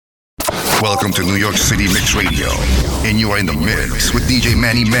Welcome to New York City Mix Radio, and you are in the mix with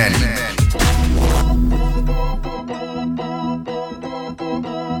DJ.MannyManny.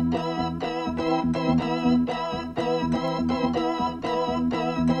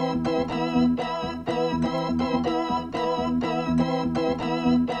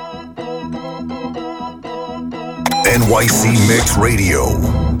 NYC Mix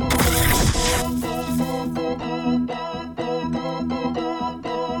Radio.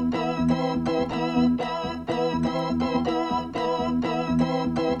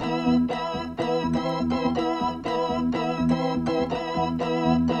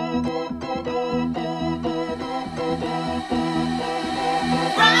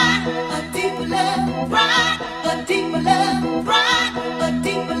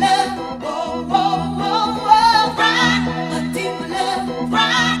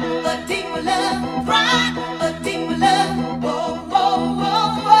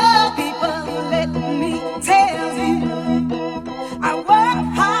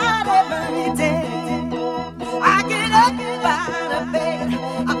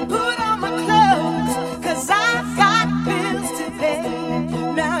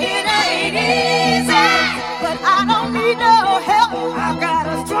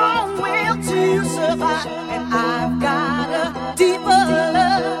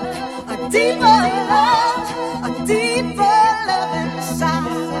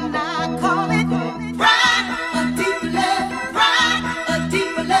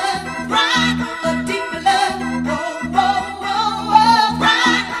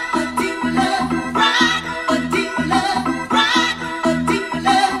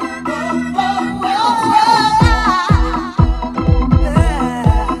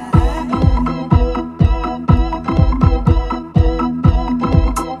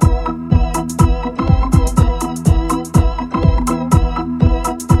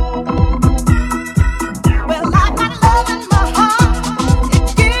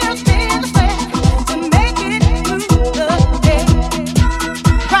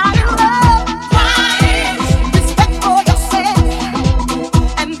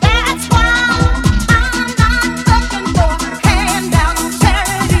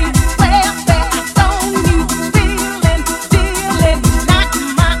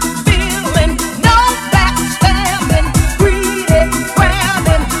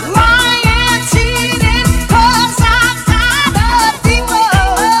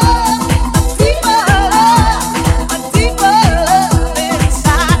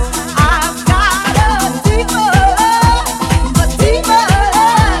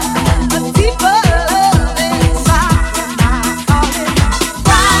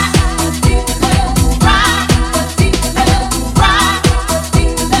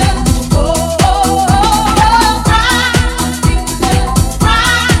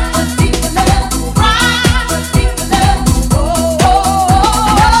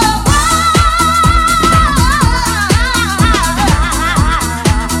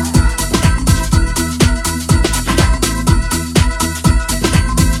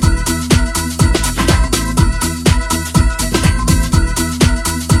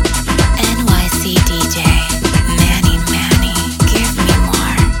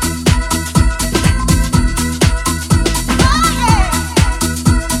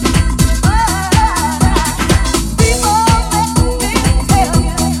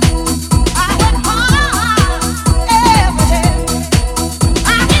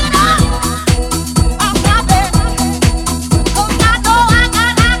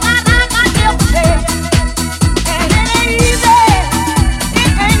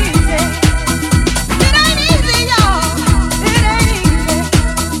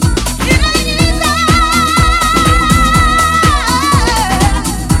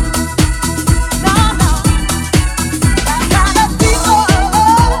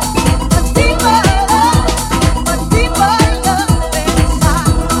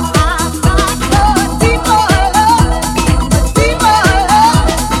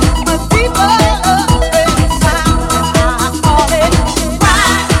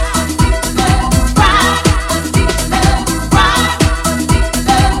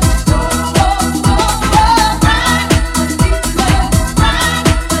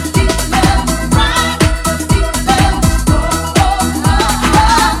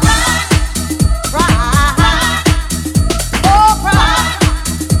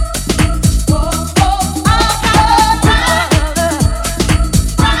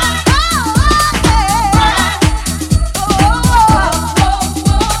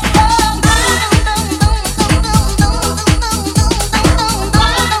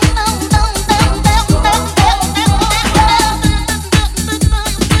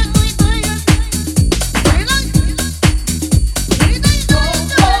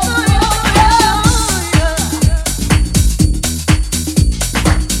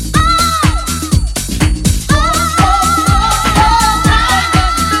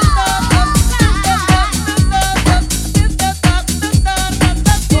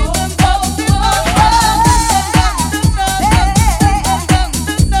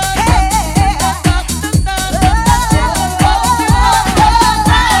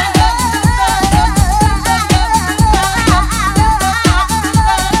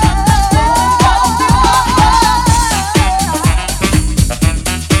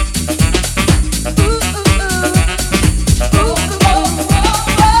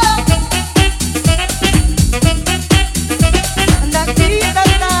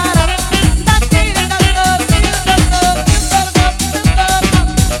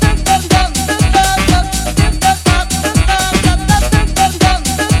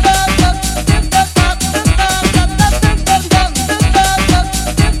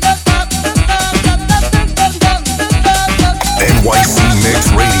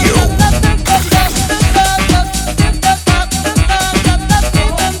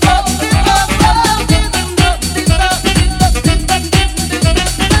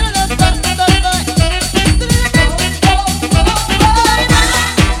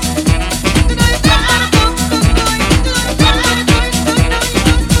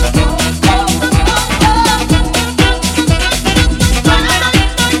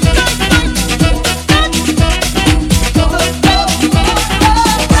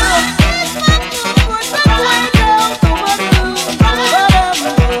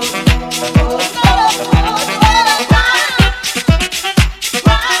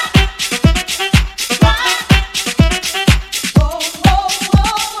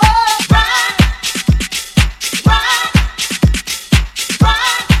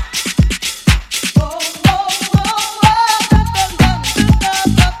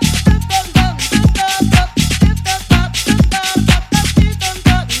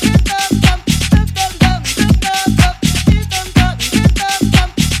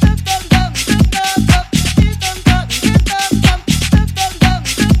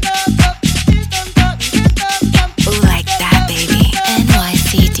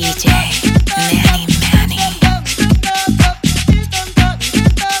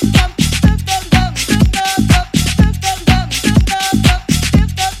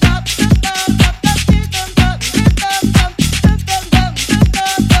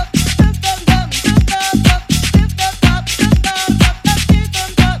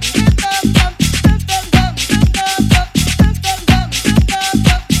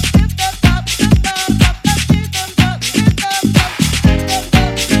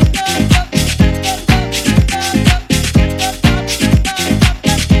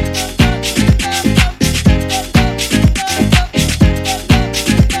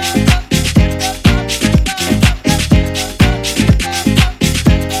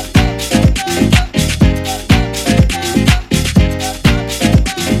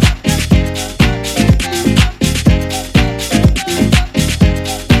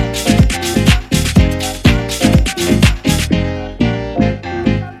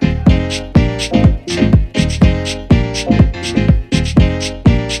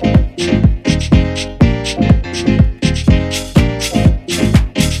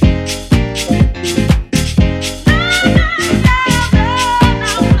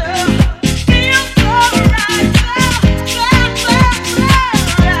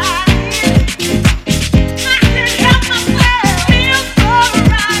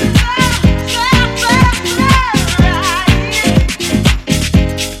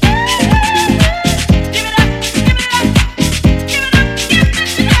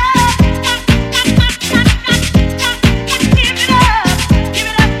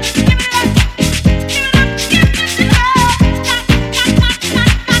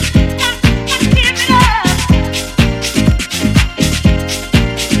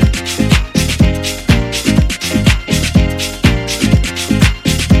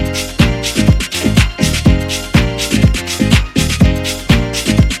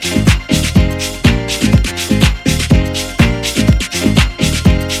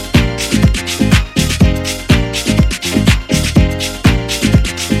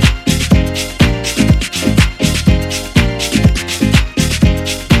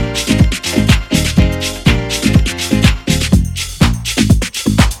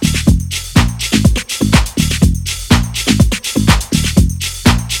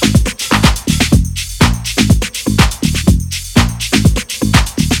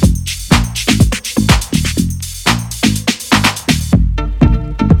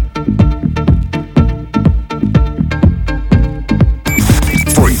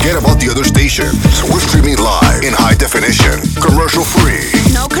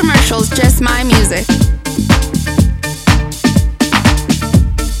 music.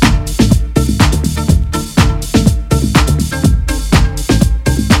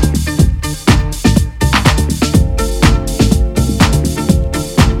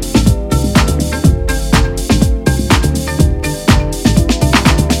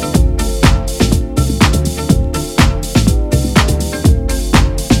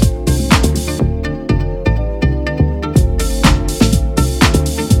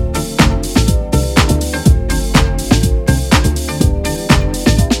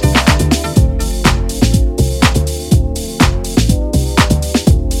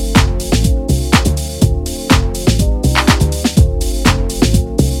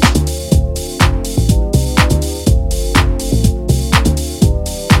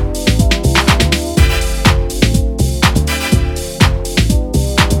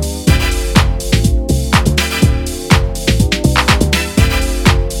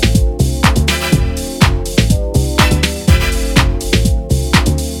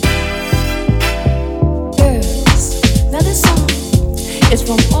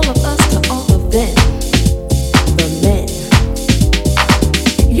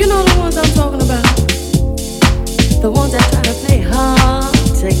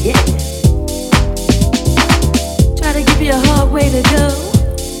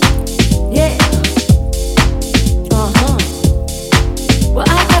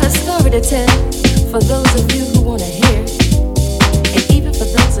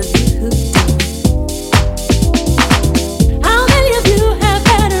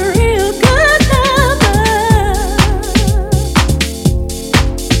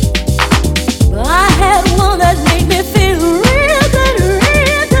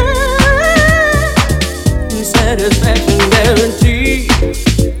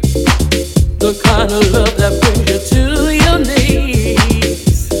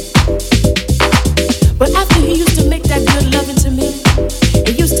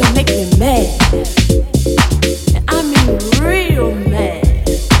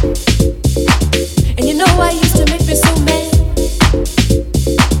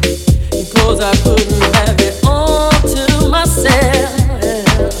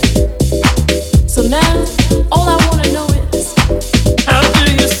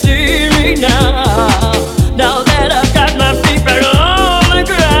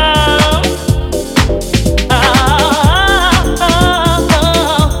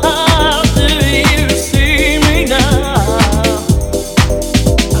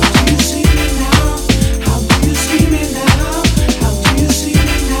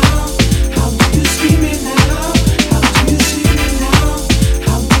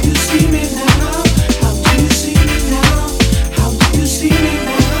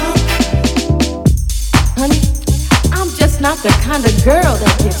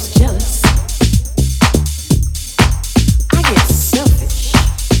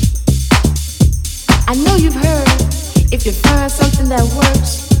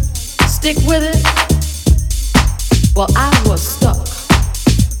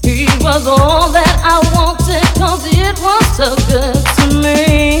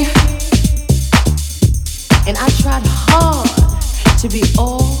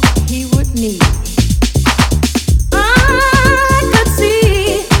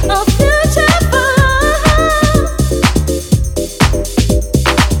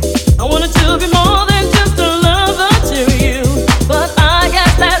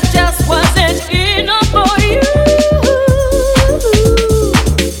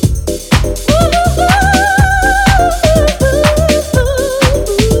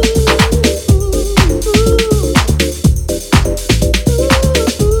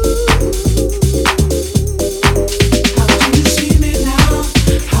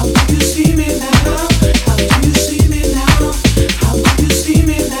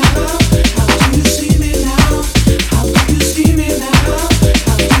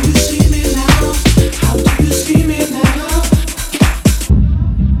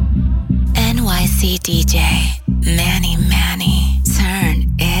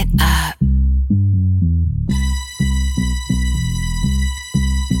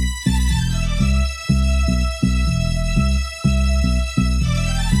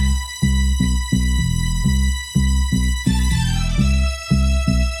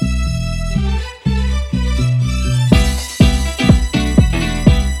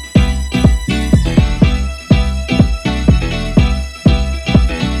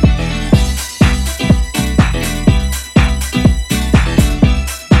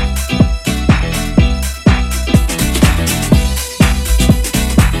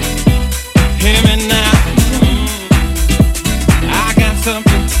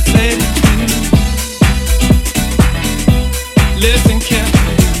 care.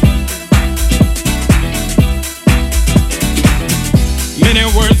 Many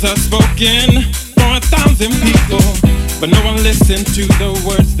words are spoken for 1,000 people, but no one listens to the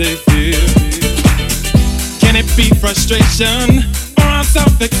words they feel. Can it be frustration or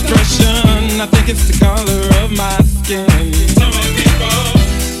self-expression? I think it's the color of my skin. Some people,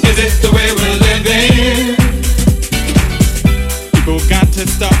 is it the way we're living? People got to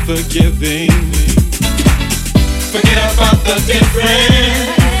stop forgiving. Forget about the different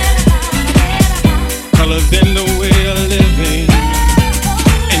colors in the way of living.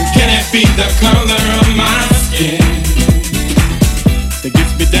 And can it be the color of my skin that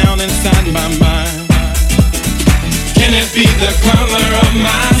gets me down inside my mind? Can it be the color of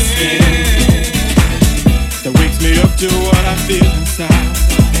my skin that wakes me up to what I feel inside?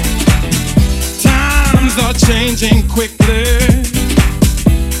 Times are changing quickly,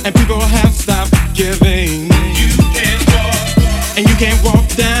 and people have stopped giving. And you can't walk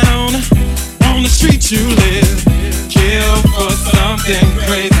down on the street you live, kill for something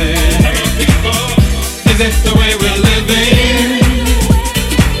crazy. Is it the way we're living?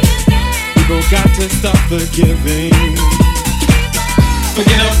 People got to stop forgiving.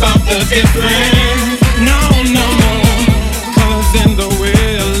 Forget about the difference. No, no, no. Colors in the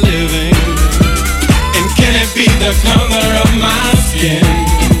way of living. And can it be the color of my skin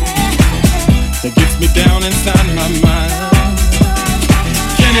that gets me down inside my mind?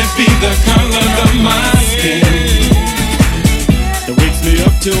 Can it be the color of my skin that wakes me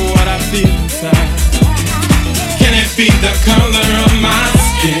up to what I feel inside? Can it be the color of my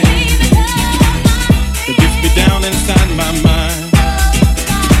skin that gets me down inside my mind?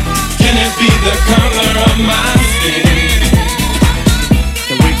 Can it be the color of my skin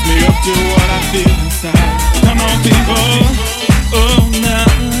that wakes me up to what I feel inside? Come on, people. Oh,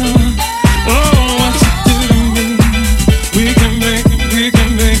 now. Oh, what you do to me. We can make it.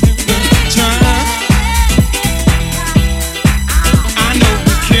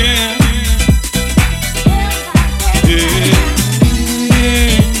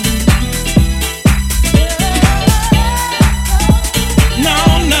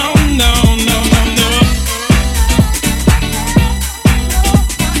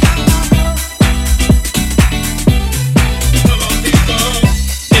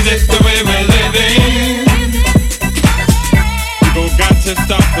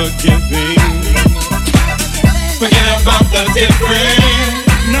 Stop forgiving. Forget about the difference.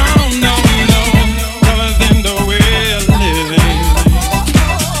 No, no, no. Colors in the way of living.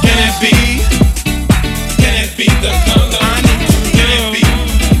 Can it be? Can it be the color? I need to know.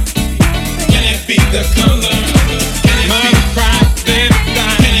 Can it be the color? Can it be cry, baby,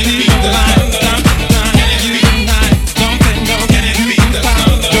 die? Can it be the color? Can it be night? Don't say no. Can it be the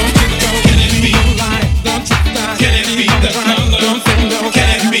color? Don't you go? Can it be light? Don't you die? Can it be the color? Don't say no. Can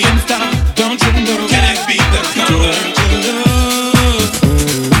it be stop? Don't you know? Can it be the color? Don't you know?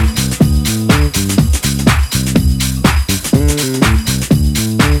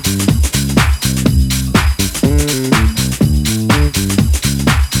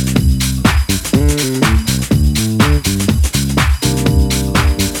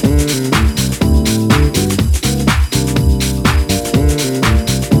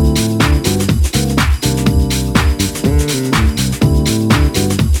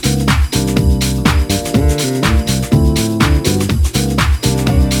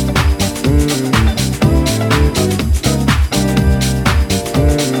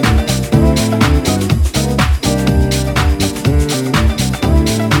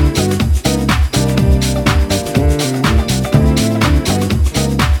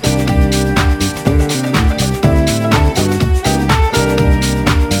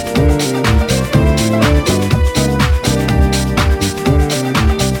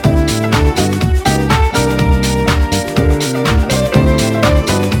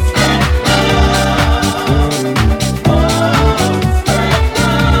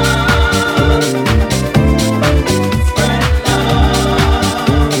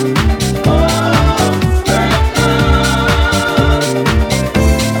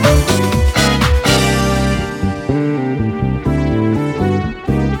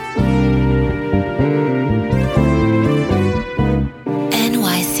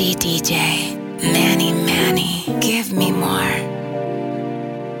 Dj.MannyManny, give me more.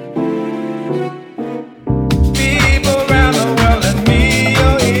 People around the world, let me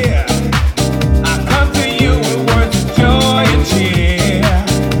your ear. I come to you with words of joy and cheer.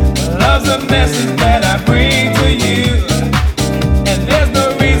 Love's a message that I bring to you, and there's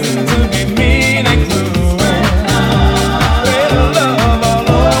no reason to be mean and cruel. Spread love all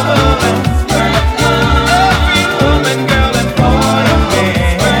over. Every woman, girl, and boy.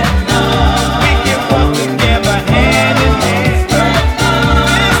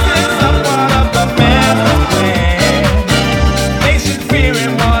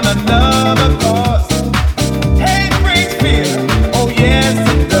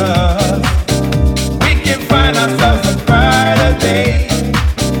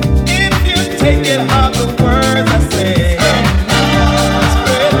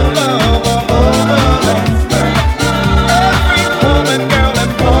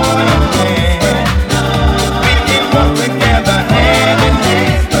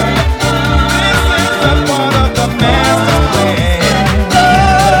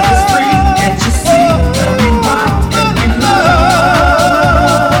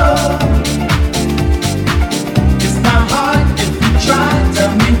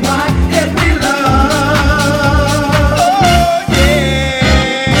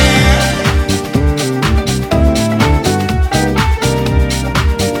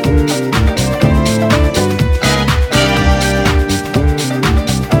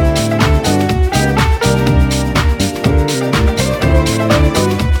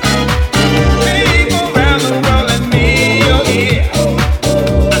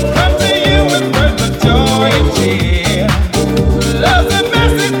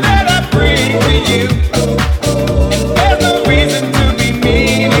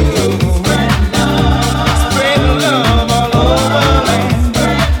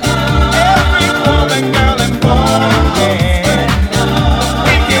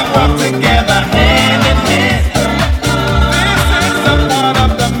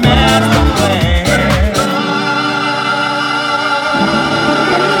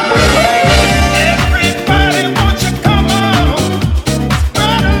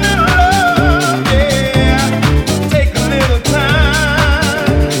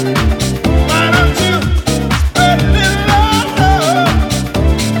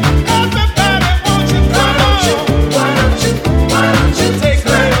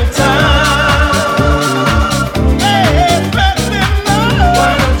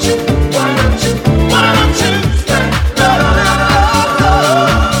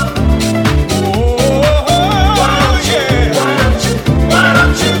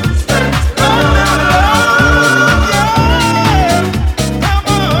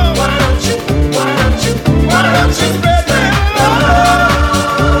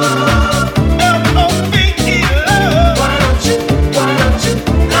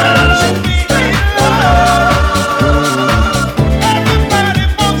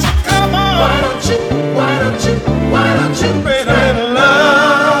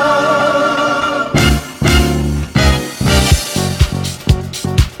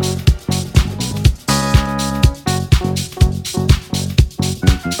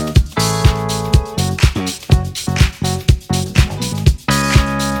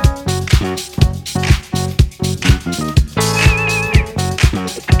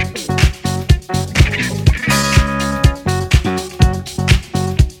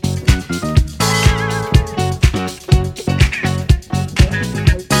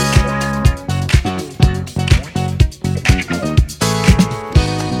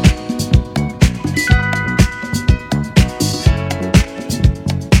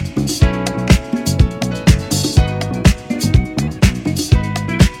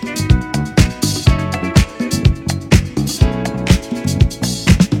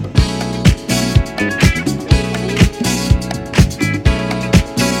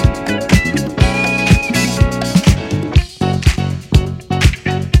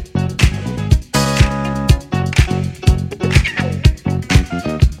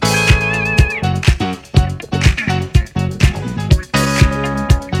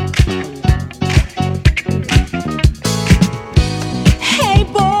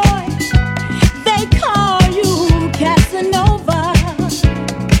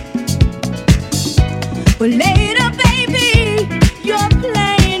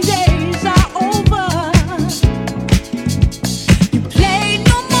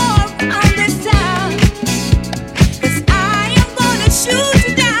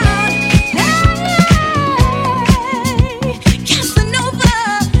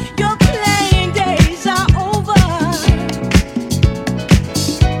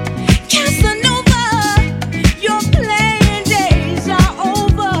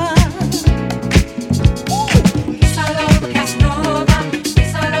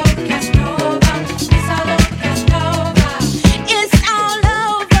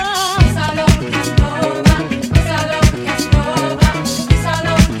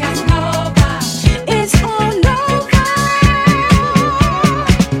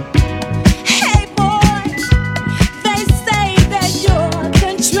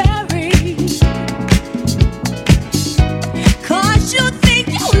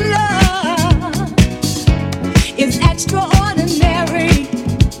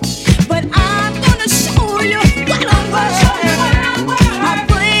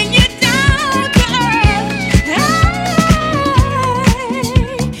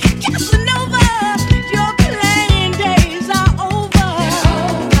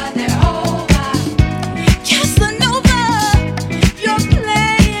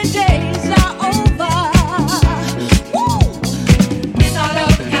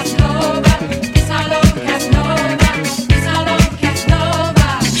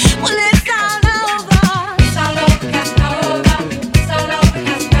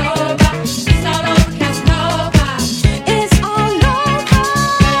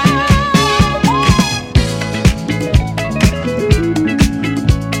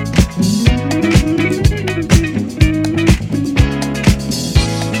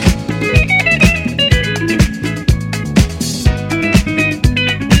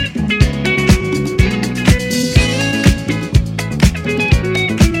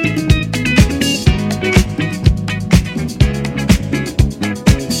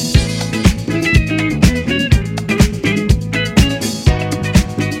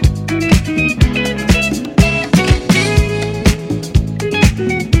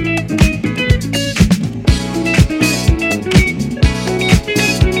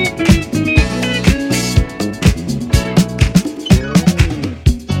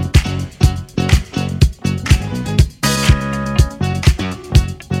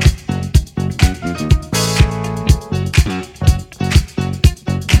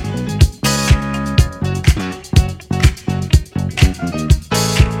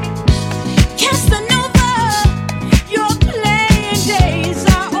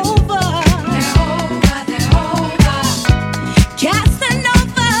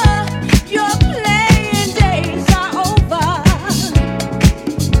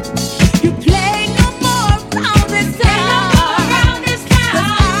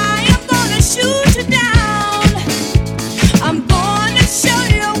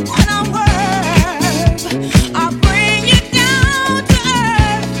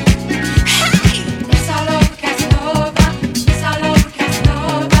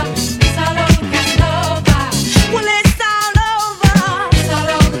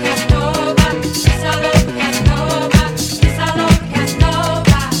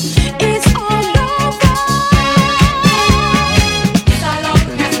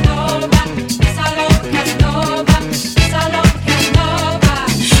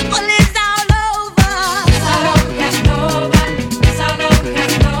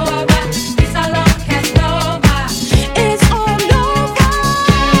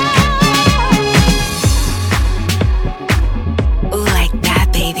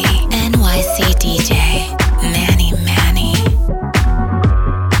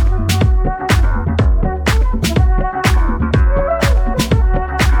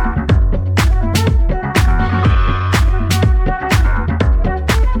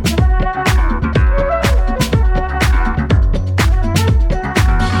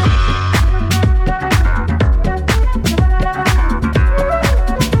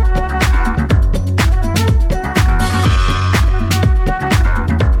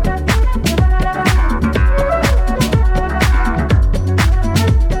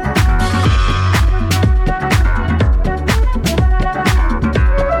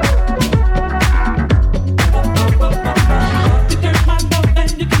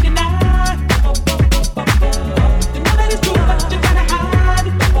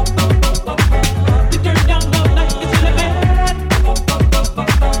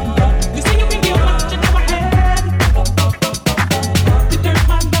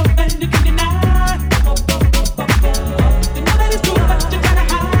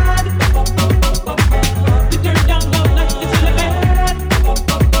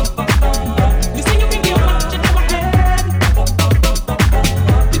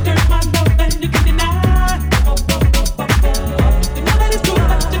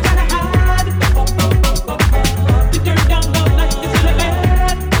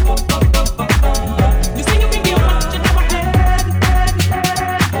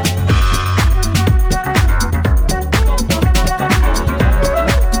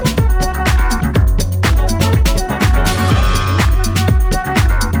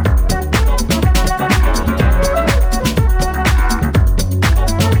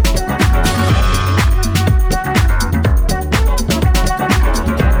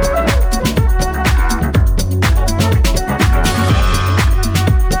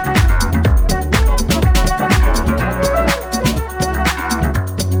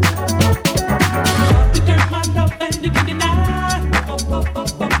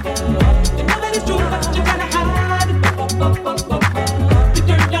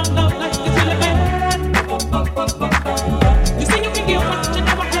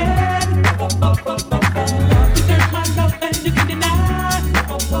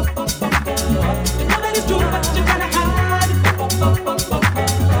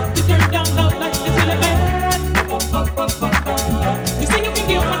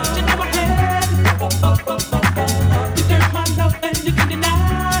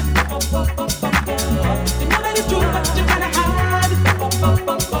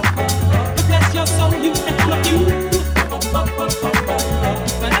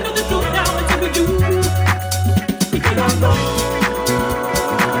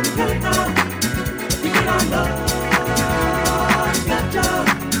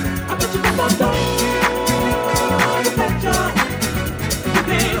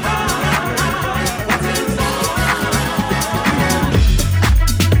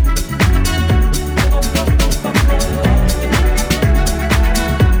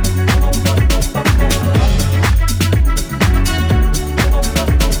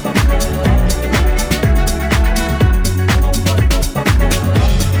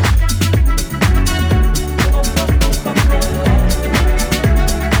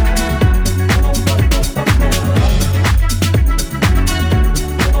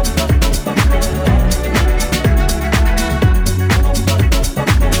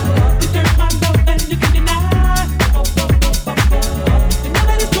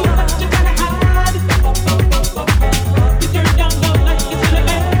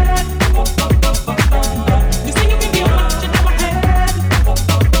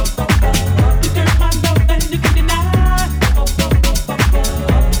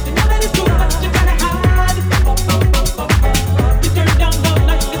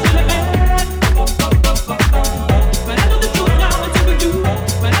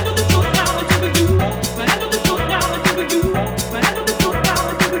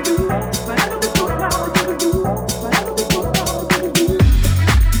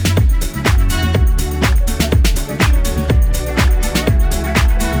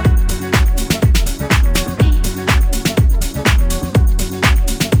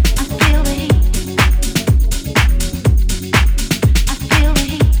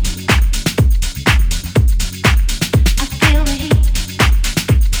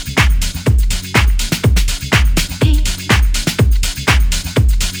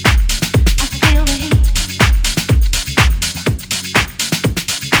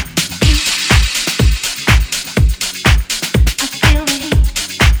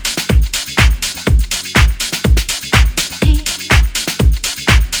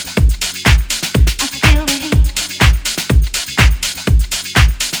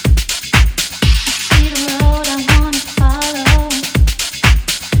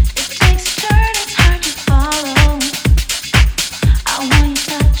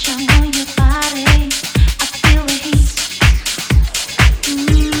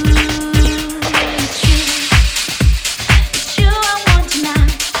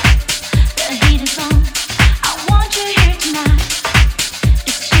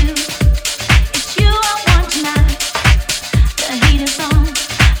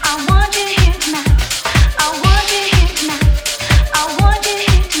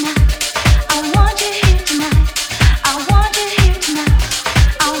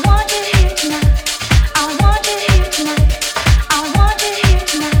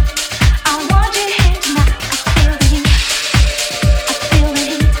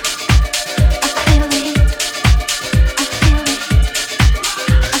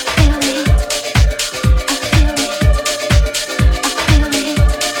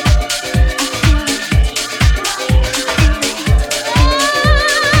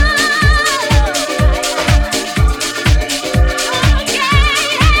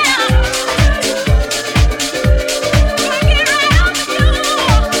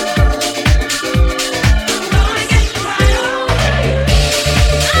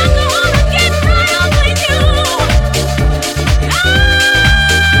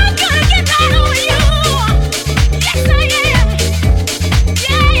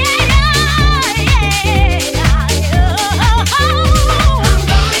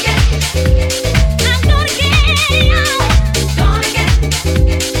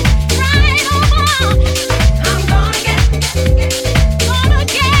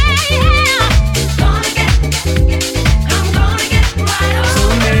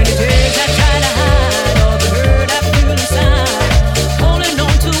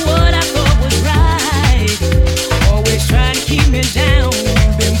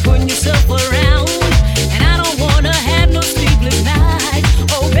 yourself around, and I don't wanna have no sleepless nights.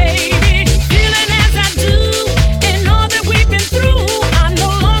 Oh baby, feeling as I do, and all that we've been through, I'm no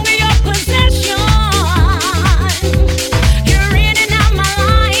longer your possession. You're in and out my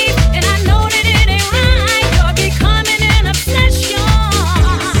life, and I know that it ain't right. You're becoming an obsession,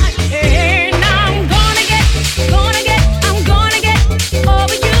 and I'm gonna get over you. I'm gonna get right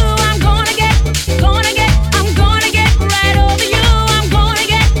over you. I'm gonna get over you. I'm gonna get over you.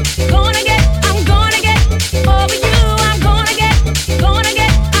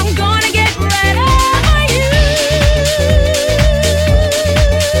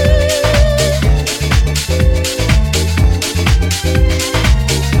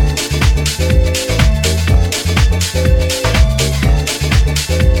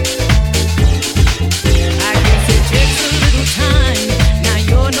 I guess it takes a little time. Now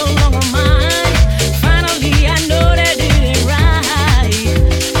you're no longer mine. Finally, I know that it ain't right.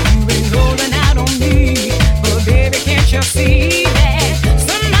 You've been holding out on me, but baby, can't you see that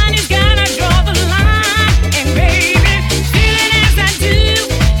somebody's gotta draw the line? And baby, feeling as I do,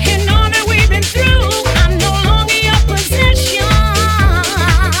 and all that we've been through, I'm no longer your possession.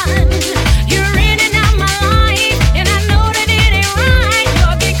 You're in and out my life, and I know that it ain't right.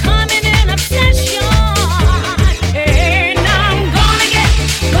 You're becoming an obsession, and I'm gonna get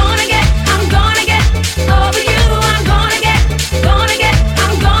over you. I'm gonna get right over you. I'm gonna get over you.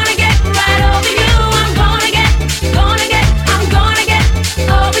 I'm gonna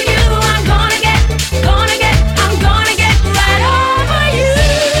get right over you.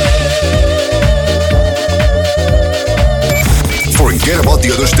 Forget about the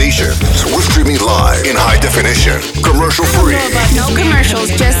other stations. We're streaming live in high definition, commercial free. No commercials,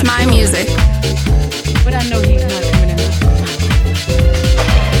 just my music. But I know he's not coming in my life.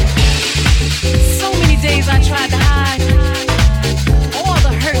 So many days I tried to hide all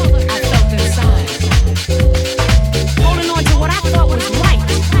the hurt I felt inside, holding on to what I thought was right.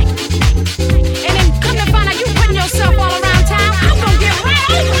 And then come to find out you putting yourself all around town, I'm gonna get right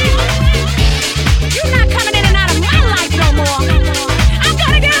over you. You're not coming in and out of my life no more. I'm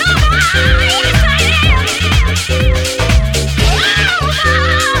gonna get over you. Yes, I am.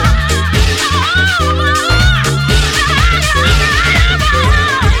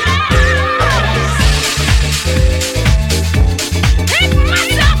 Pick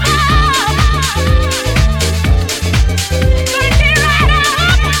myself up. Gonna get right up.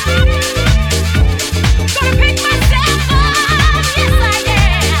 Gonna pick myself up. Yes, I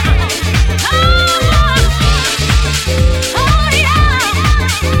am. Oh yeah.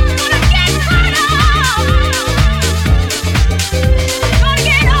 Gonna get right up. Gonna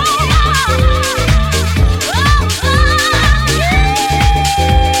get over.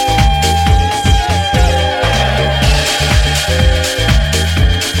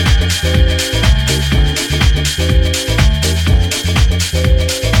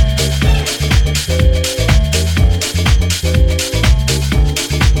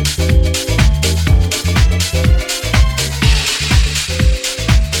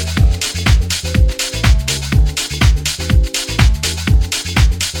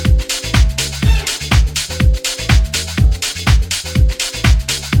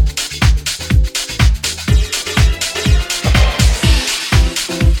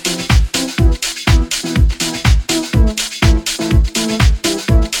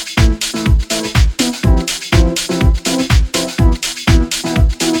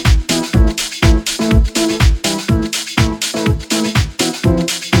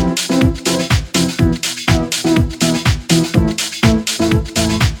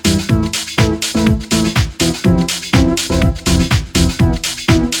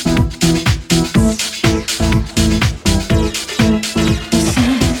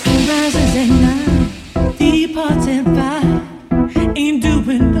 Sunrises at night, departs at 5. Ain't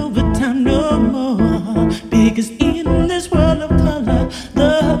doing overtime no more. Because in this world of color,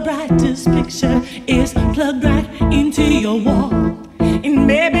 the brightest picture is plugged right into your wall. And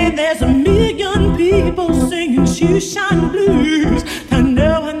maybe there's a million people singing shoeshine blues, not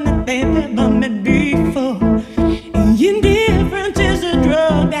knowing that they've ever met before. Indifference is a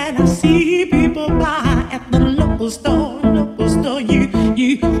drug that I see people buy at the local store.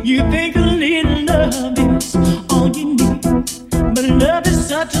 You think a little love is all you need, but love is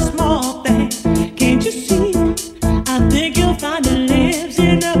such a small thing. Can't you see? I think you'll find it lives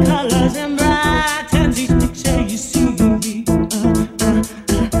in the colors and brightens each picture you see.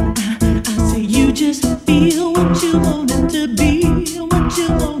 I say you just feel what you want it to be, what you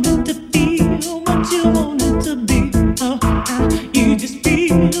want it to feel, what you want it to be. You just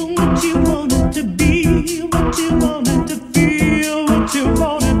feel what you want it to be, what you want it to feel, what you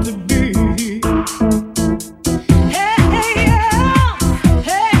want it to be.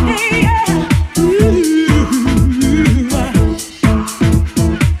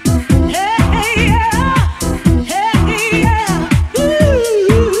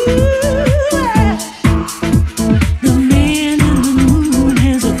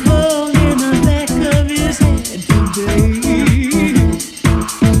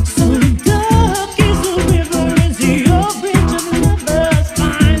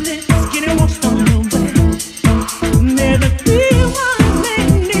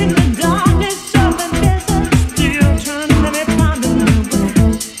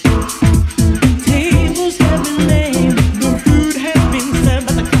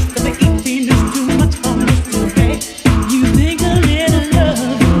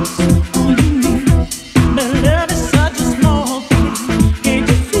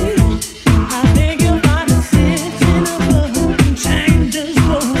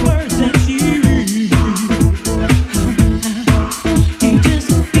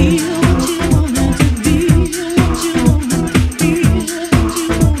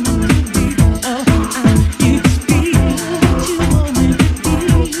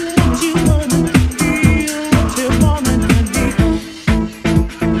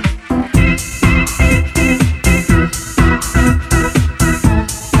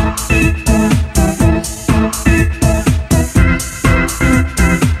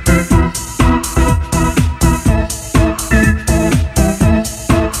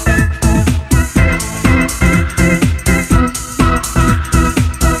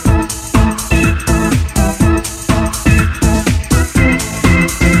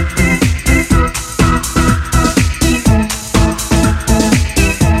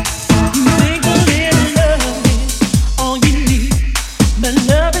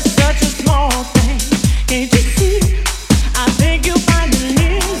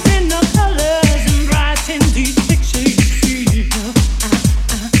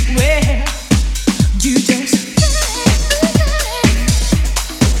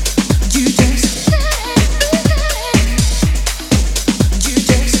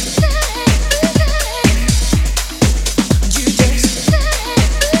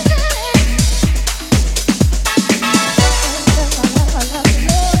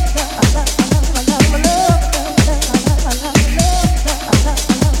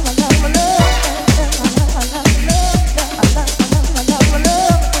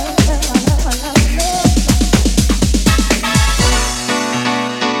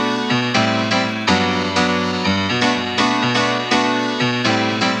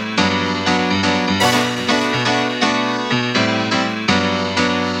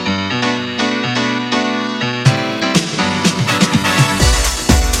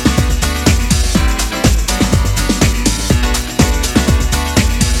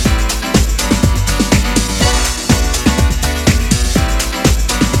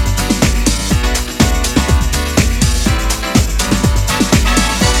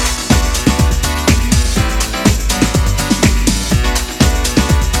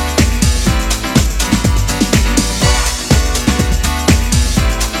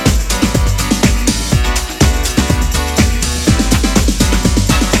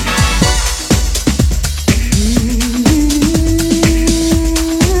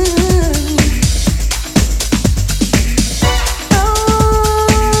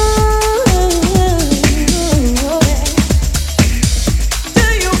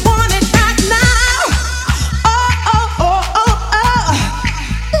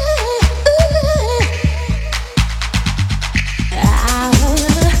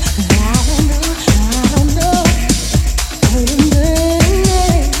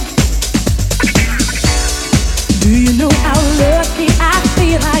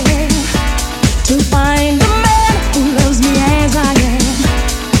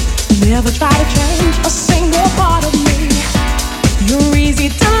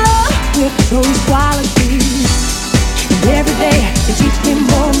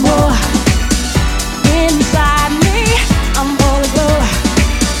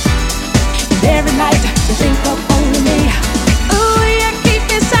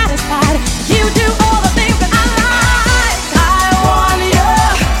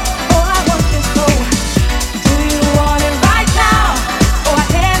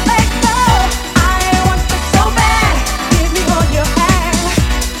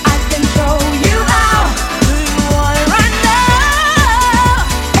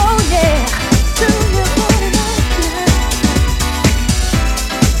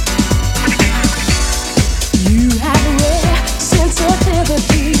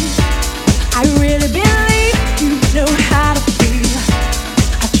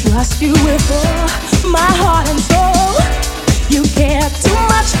 you with all my heart and soul. You care too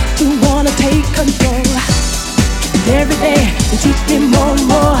much to wanna take control. And every day you teach me more and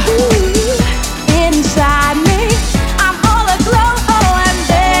more. Inside me, I'm all aglow. And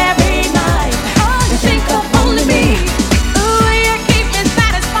every night you think of only me. Ooh, you keep me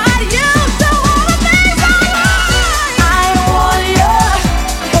satisfied. You do all the things I like. I want you,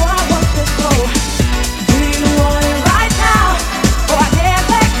 oh I want this so. Do you want it right now? Oh I can't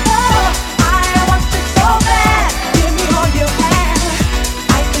let go. I want it so bad. Give me all you have.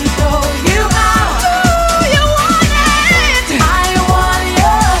 I can show you how. Ooh, you want it. I want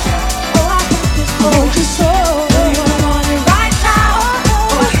you.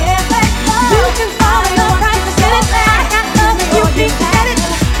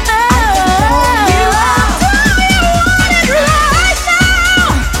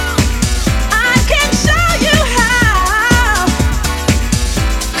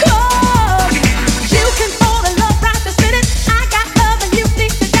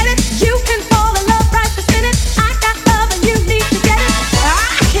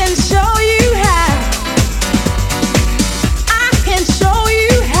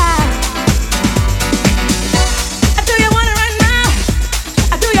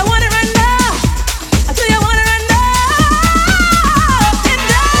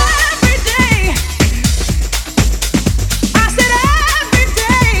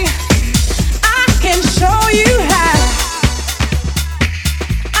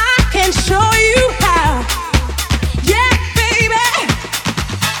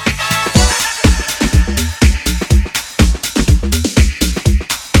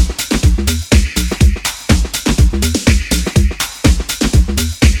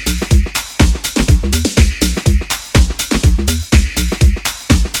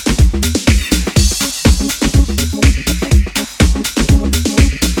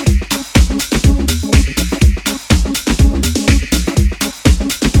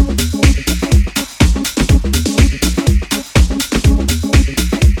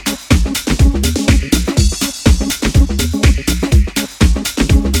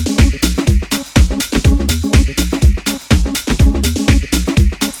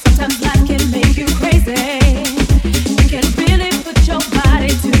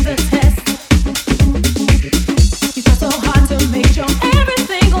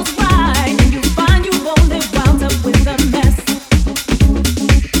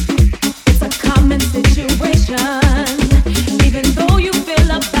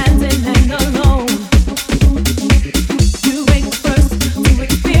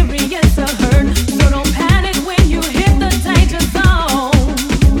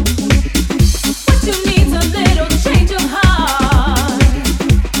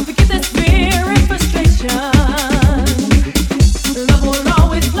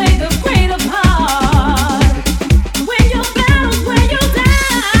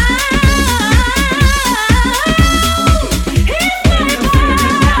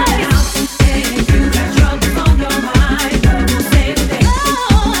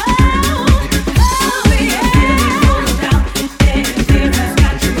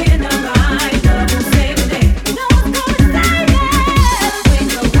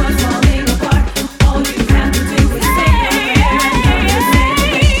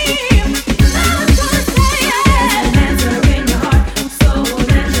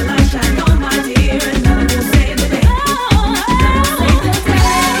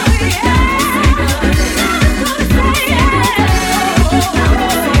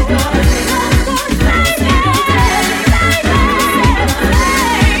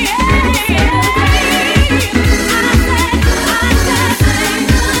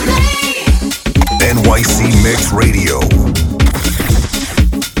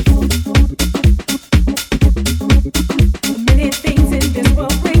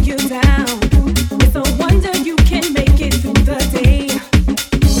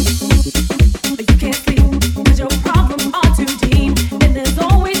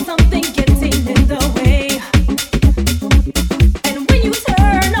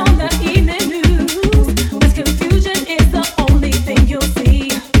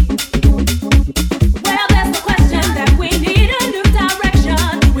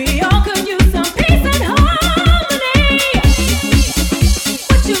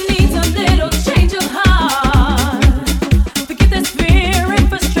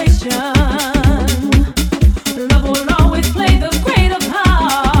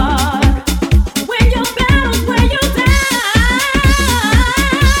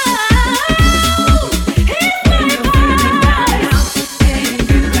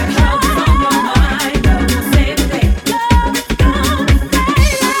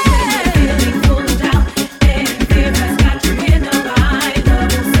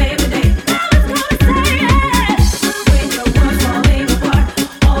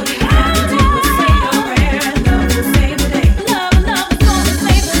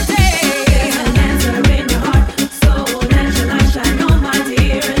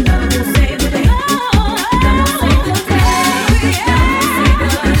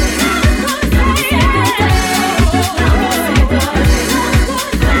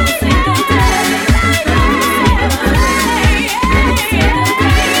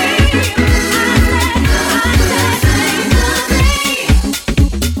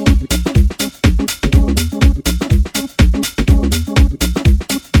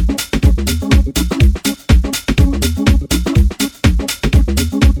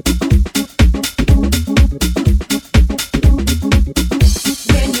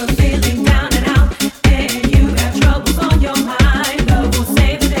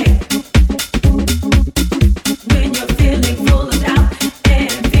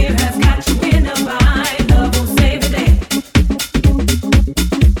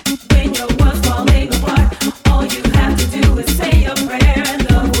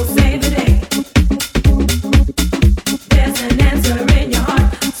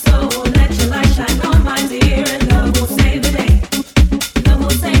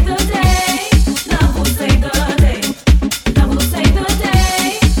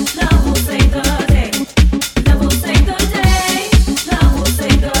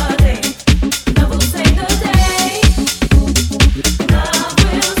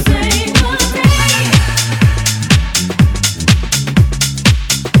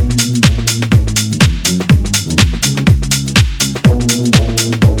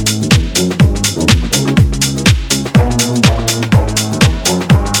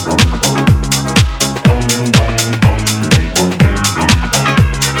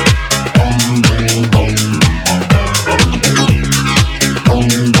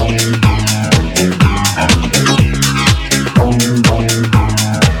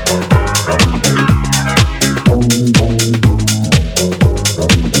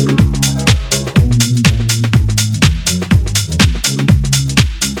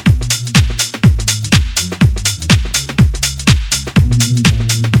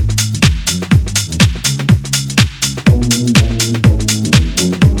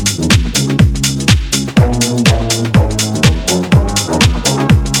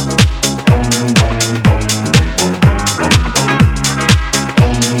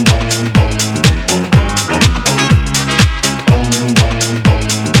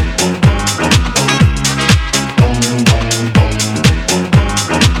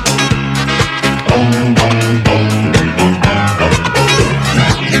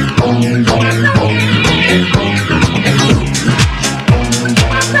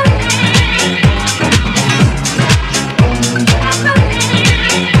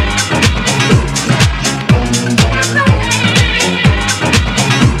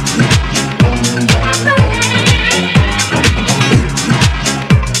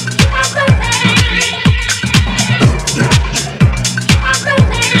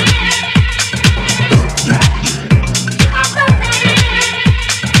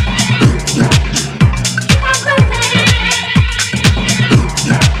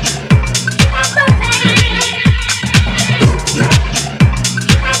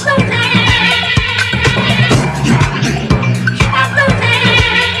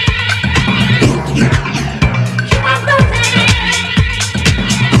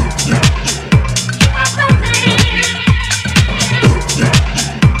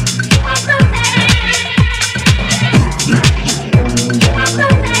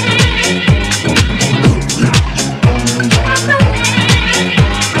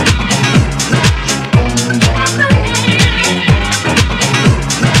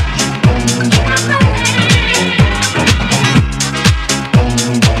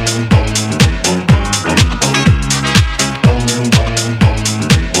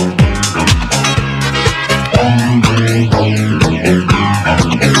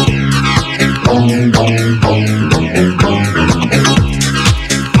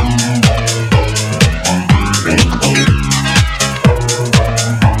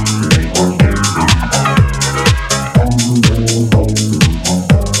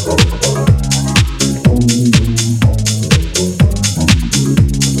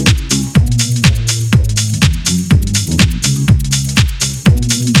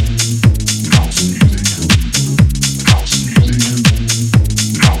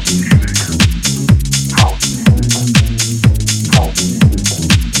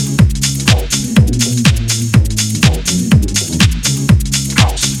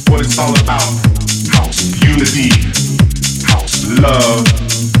 it's all about. Unity, love,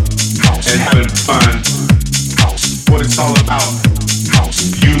 and having fun. What it's all about.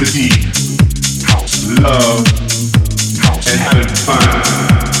 Unity, love, and having fun.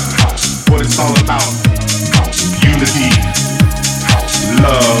 What it's all about. Unity,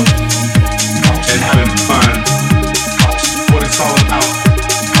 love, and having fun. What it's all about.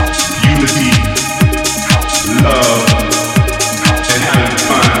 Unity, love, and having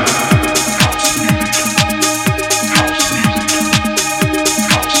fun.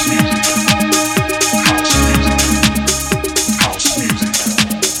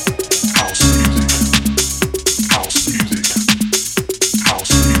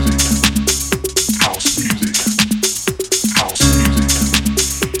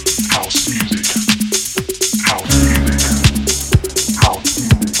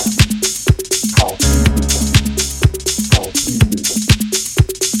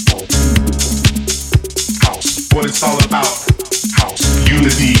 What it's all about.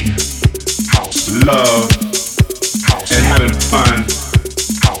 Unity, love, and having fun.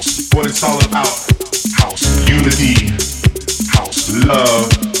 What it's all about. Unity, love,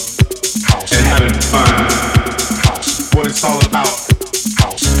 and having fun. What it's all about.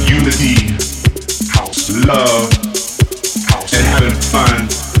 Unity, love, and having fun.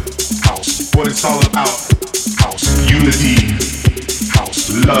 What it's all about. Unity,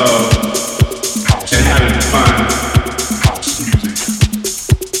 love, and having fun.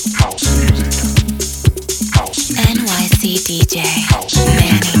 NYC DJ,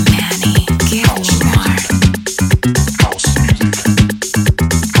 Manny Manny, give me more.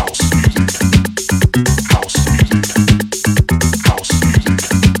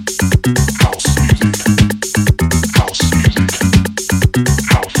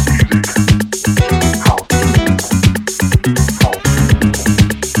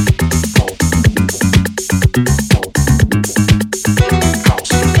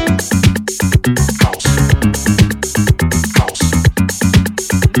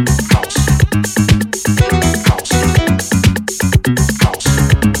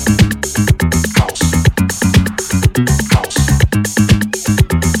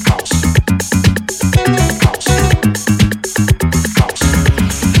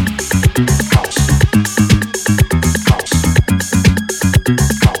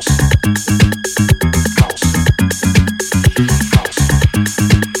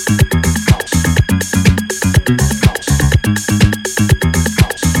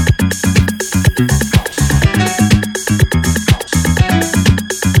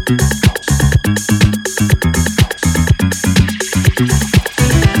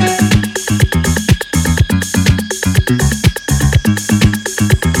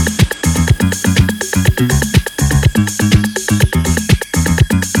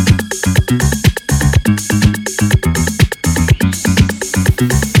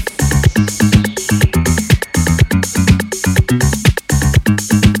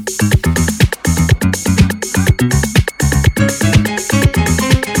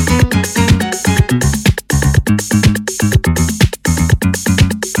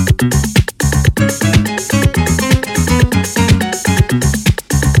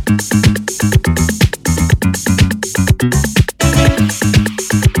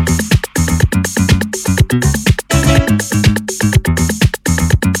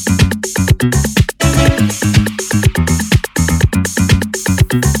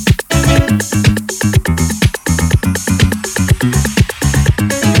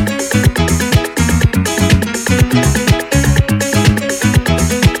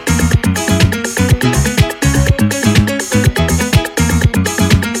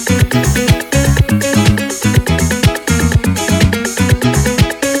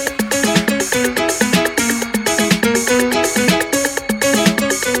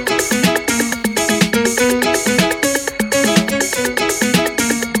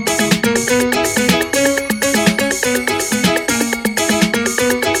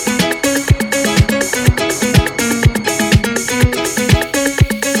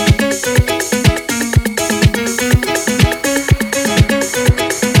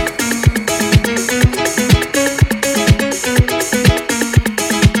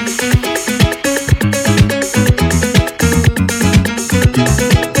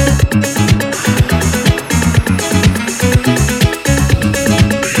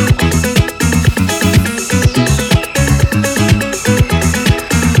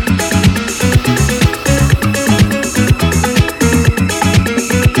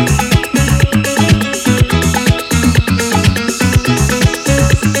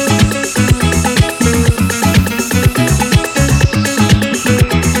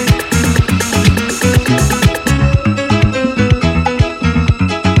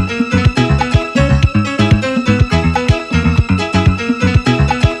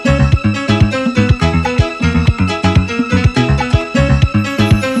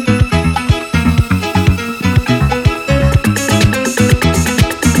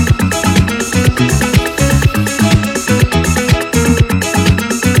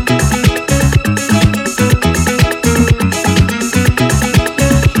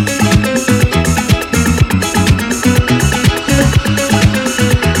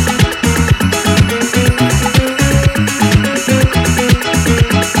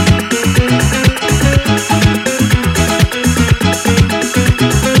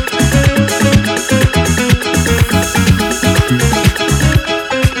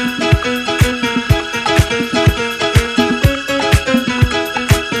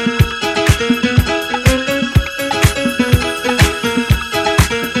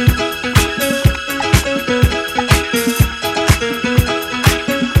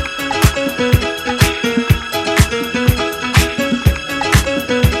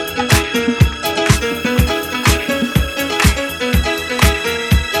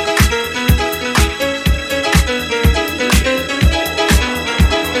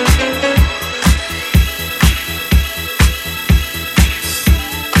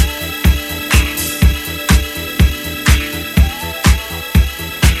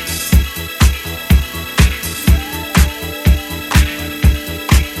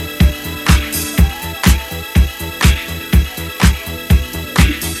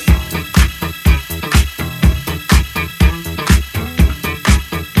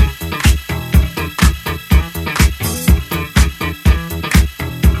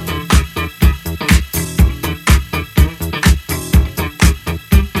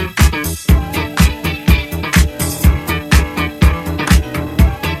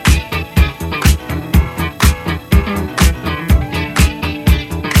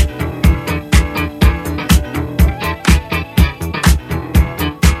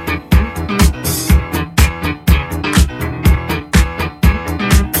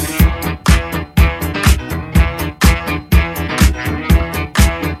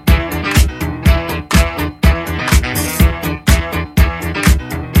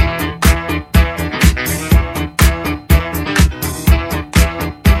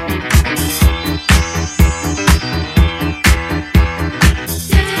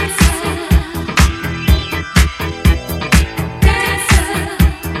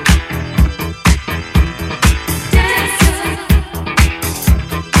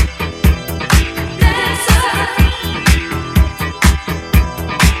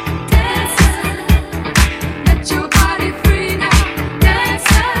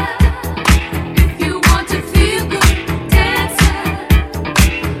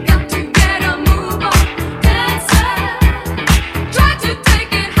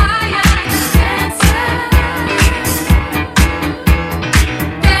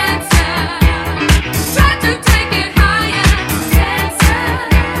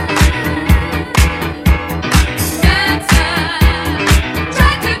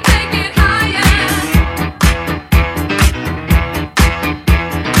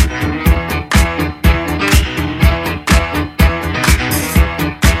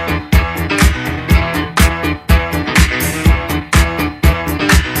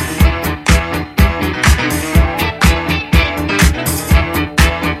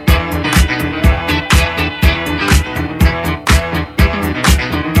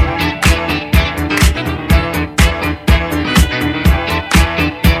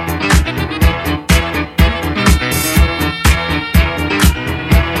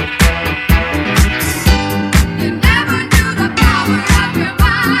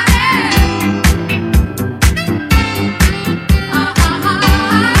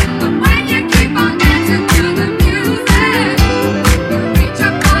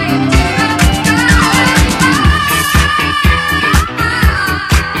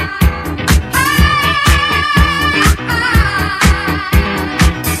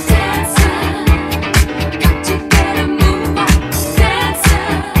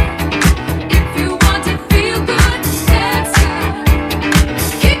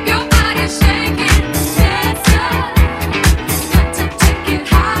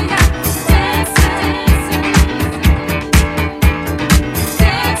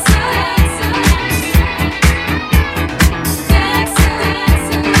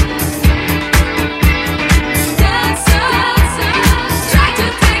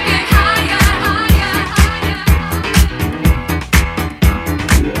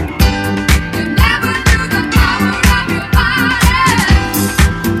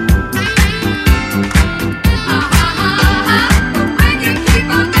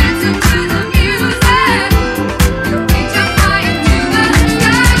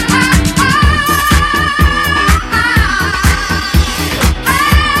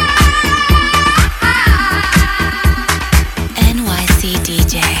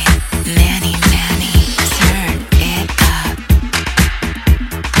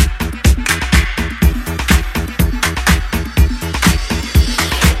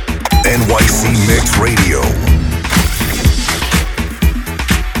 NYC Mix Radio.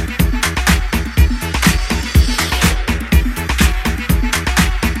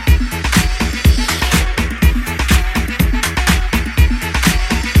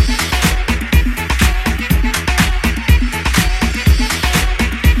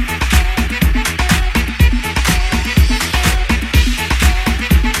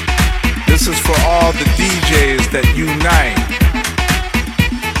 This is for all the DJs that unite.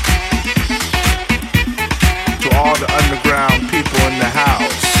 To all the underground people in the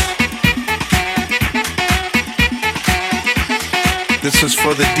house. This is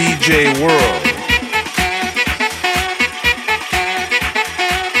for the DJ world.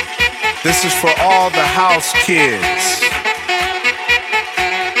 This is for all the house kids.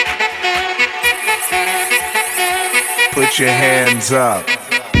 Put your hands up.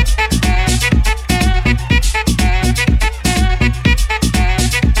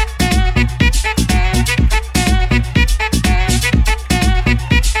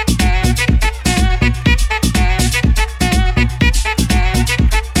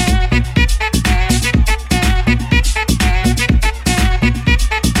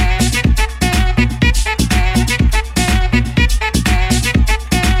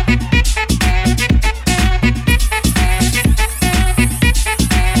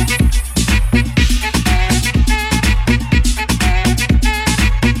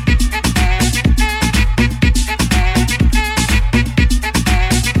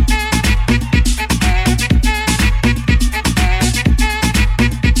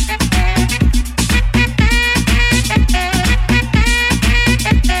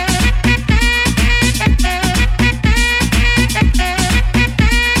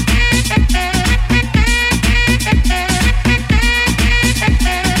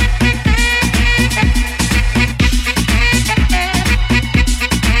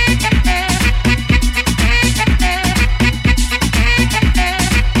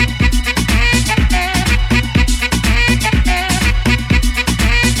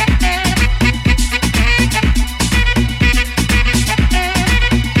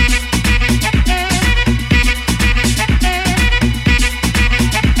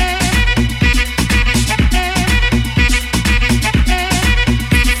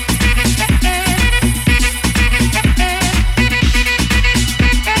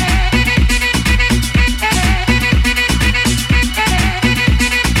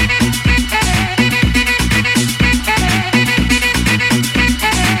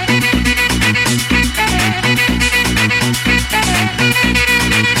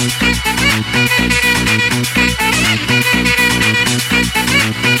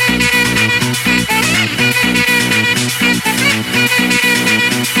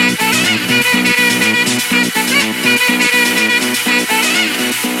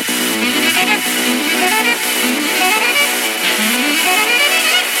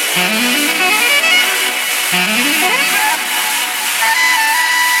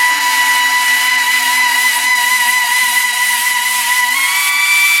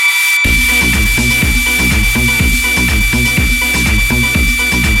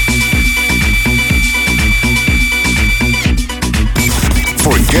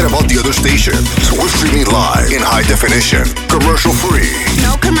 Forget about the other stations. We're streaming live in high definition, commercial free.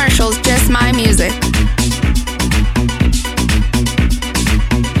 No commercials, just my music.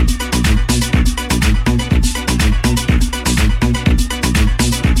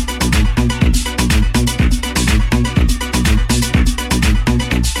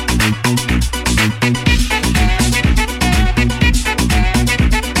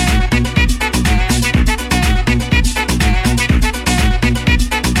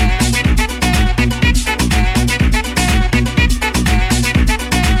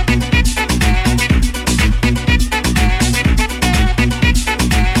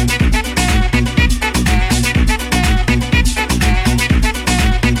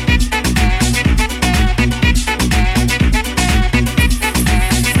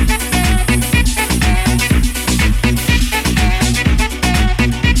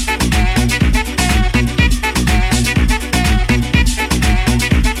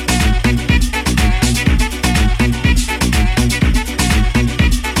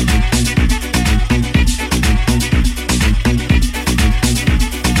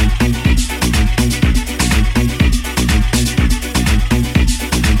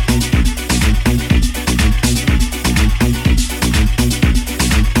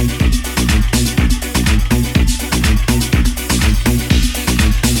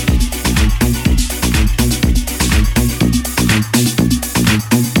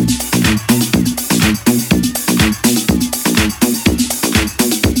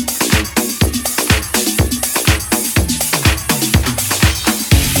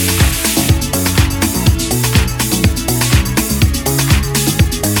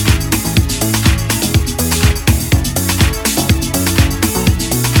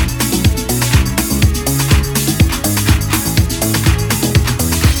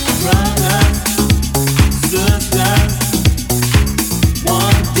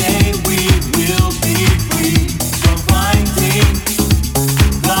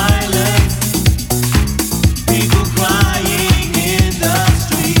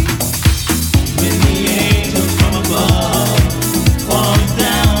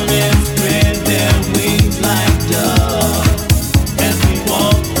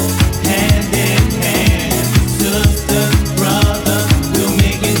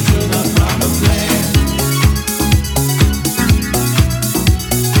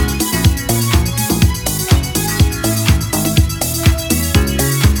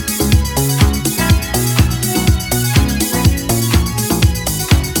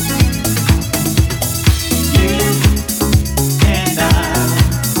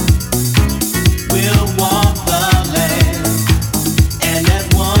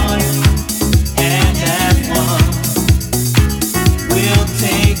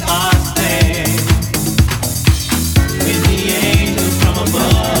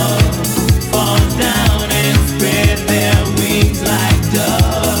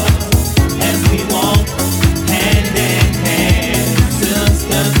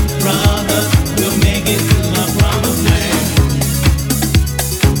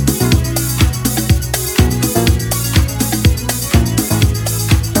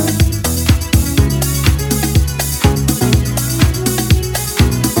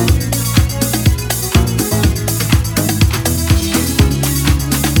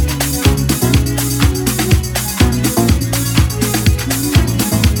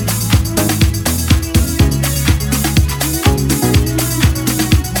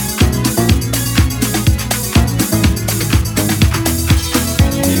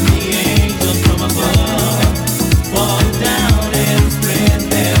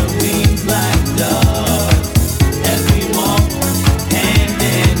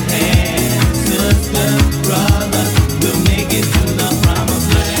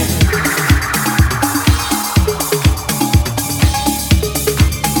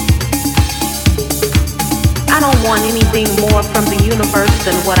 don't want anything more from the universe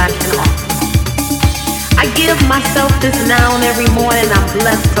than what I can offer. I give myself this noun every morning. I'm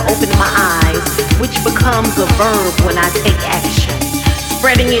blessed to open my eyes, which becomes a verb when I take action,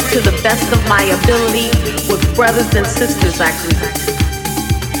 spreading it to the best of my ability with brothers and sisters I greet.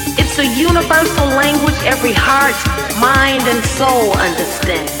 It's a universal language every heart, mind, and soul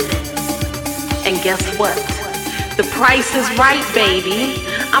understands. And guess what? The price is right, baby.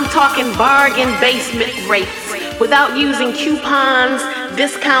 I'm talking bargain basement rates without using coupons,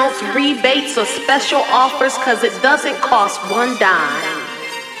 discounts, rebates, or special offers, cause it doesn't cost one dime.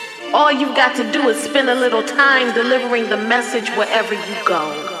 All you've got to do is spend a little time delivering the message wherever you go.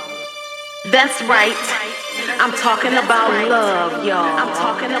 That's right. I'm talking about love, y'all. I'm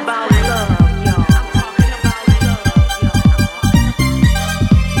talking about love.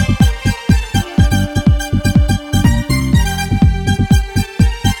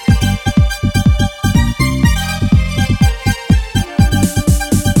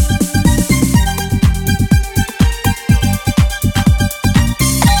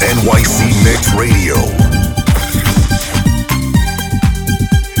 NYC Mix Radio.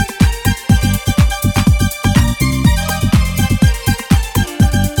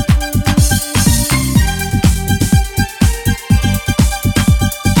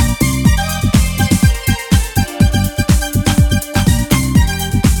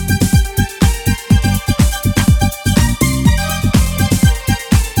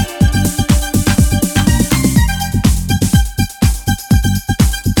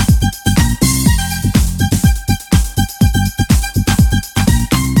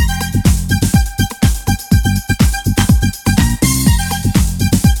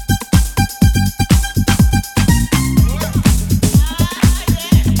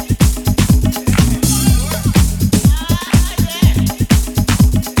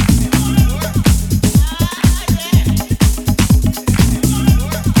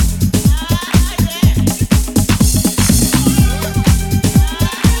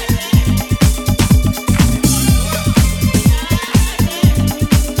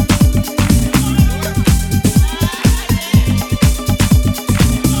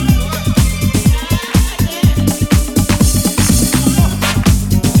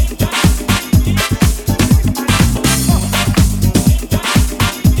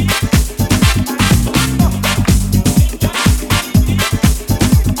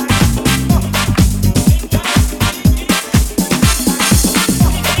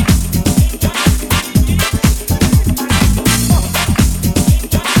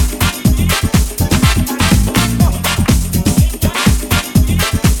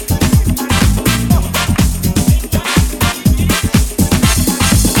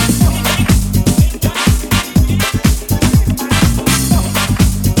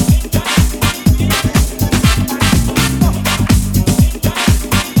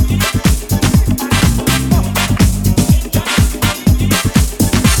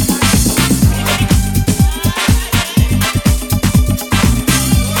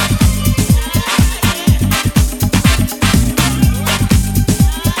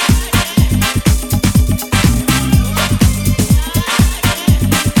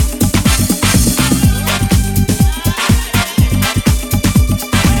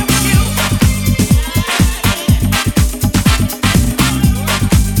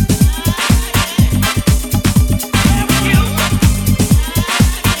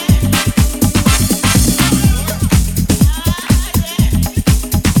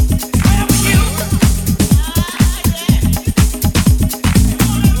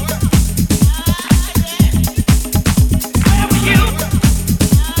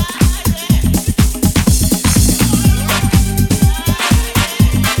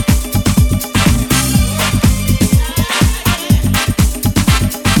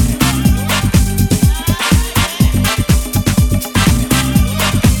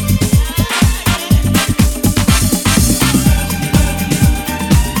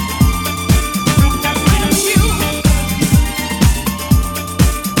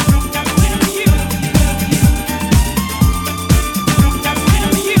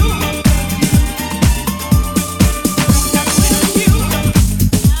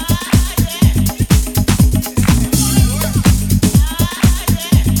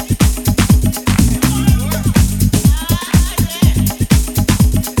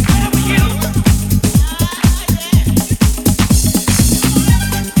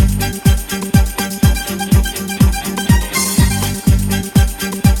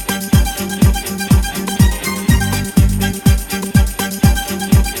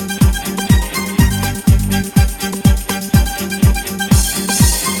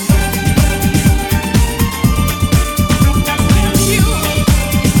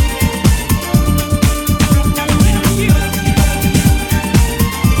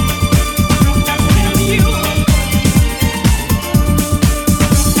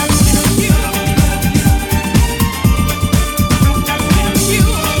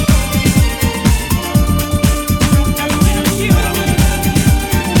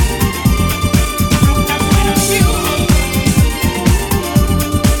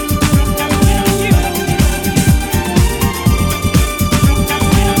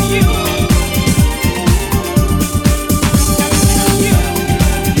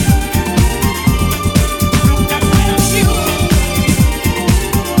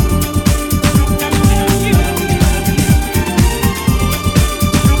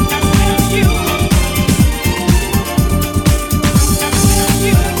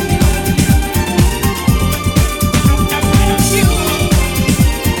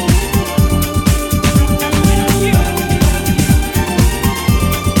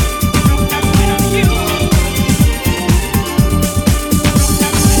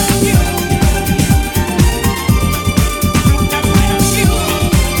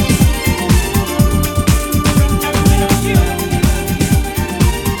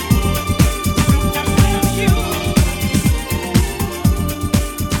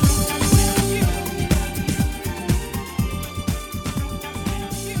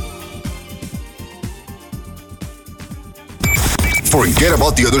 Forget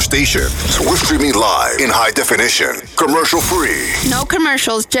about the other stations. We're streaming live in high definition, commercial free. No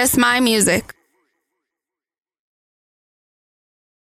commercials, just my music.